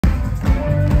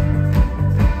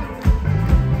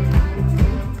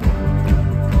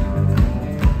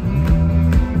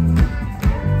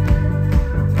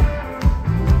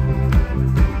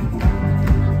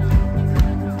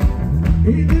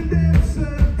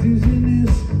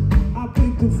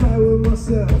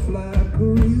myself like a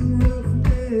real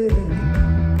roughneck.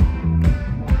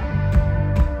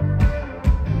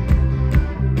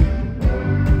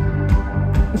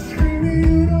 Screaming,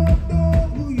 you don't know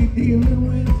who you're dealing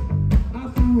with. I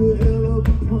threw a hell of a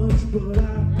punch, but I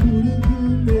couldn't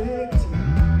connect.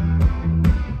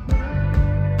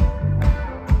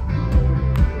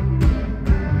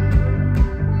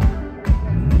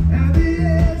 At the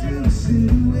edge of the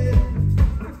silhouette,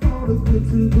 I caught a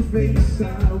glimpse of the face I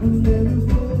will never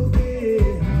forget.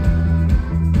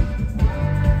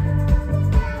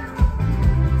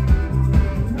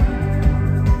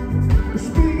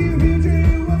 Speaking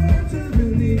future words of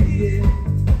an idiot,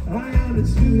 I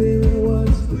understood it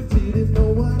once, but didn't know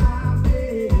what I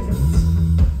meant.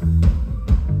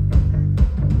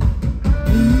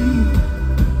 Be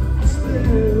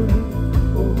still,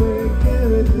 or break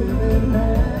everything in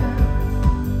half.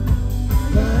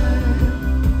 Find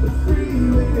the free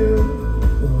will,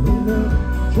 or in the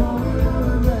drawing of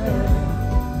a bag.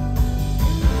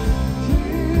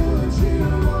 Kill what you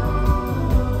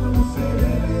want, say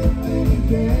everything you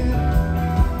can.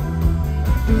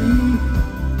 Be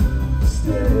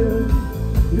still,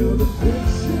 you're the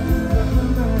picture of a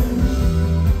man.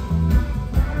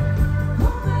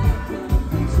 Come back and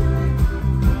picture it,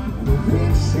 the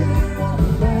picture of a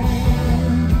man.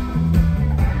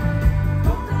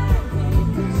 Come back and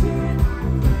picture it.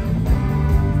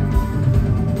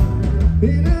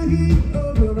 In the heat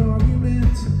of an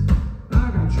argument, I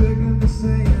got tricked into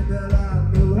saying that I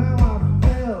knew how I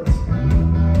felt.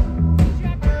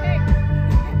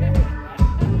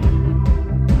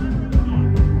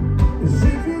 As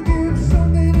if you give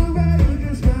something a value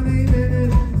just by naming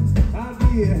it, I'd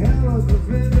be a hell of a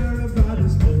vendor if I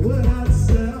just knew what I'd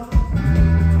sell.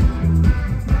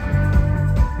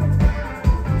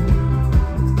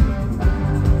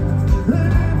 And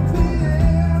at the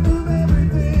end of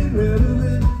everything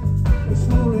relevant, I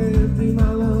slowly empty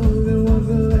my lungs and was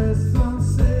the last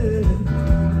sunset.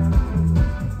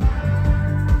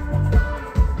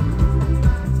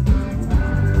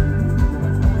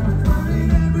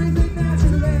 Finding everything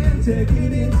natural and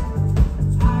taking it.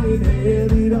 I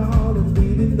inhaled it all and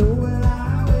didn't know where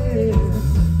I went.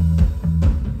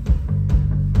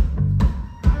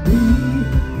 Be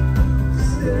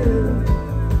still,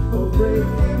 or break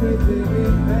everything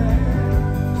in half.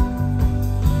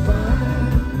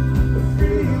 Find the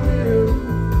free will,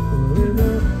 or in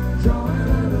the drawing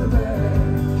of a bag.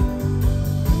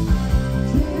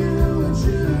 Kill what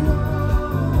you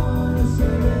want,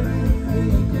 say everything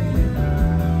you can.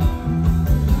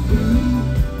 Be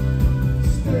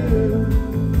still,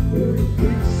 you're the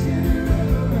picture of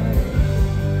a man.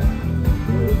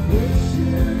 You're the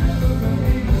picture of a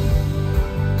man.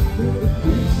 You're the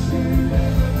picture of a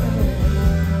man.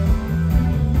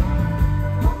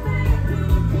 Come back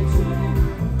and picture it,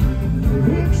 the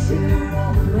picture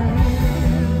of a man.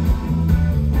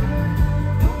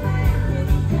 Come back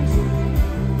and picture it,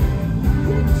 the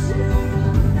picture of a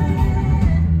man.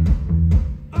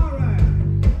 All right,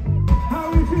 how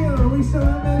we feeling? We still in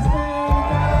this thing?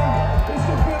 We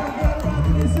still feeling good about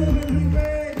the decisions we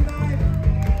made tonight?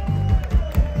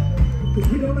 Because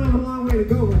we don't have a long way to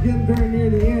go. We're getting very near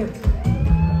the end.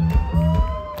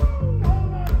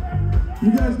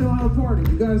 You guys know how to party.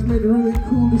 You guys made a really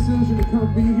cool decision to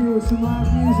come be here with some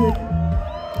live music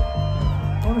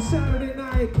on a Saturday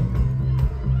night.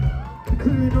 You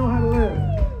clearly know how to live.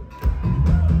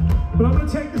 But I'm going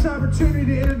to take this opportunity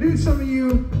to introduce some of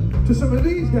you to some of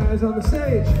these guys on the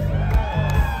stage.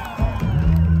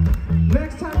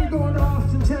 Next time you're going to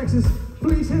Austin, Texas,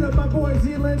 please hit up my boy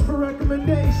Z Lynch for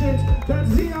recommendations. That's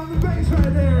Z on the bass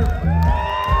right there.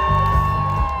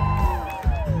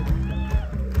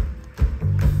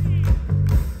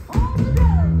 All the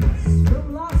brothers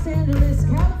from Los Angeles,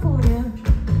 California.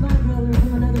 My brother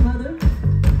from another mother.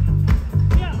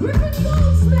 Griffin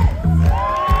Goldsmith.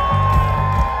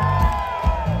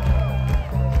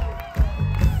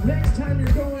 Next time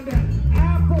you're going to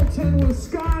Appleton,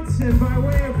 Wisconsin by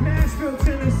way of Nashville,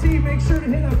 Tennessee, make sure to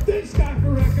hit up this guy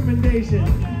for recommendations.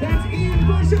 That's Ian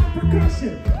Bush on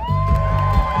percussion.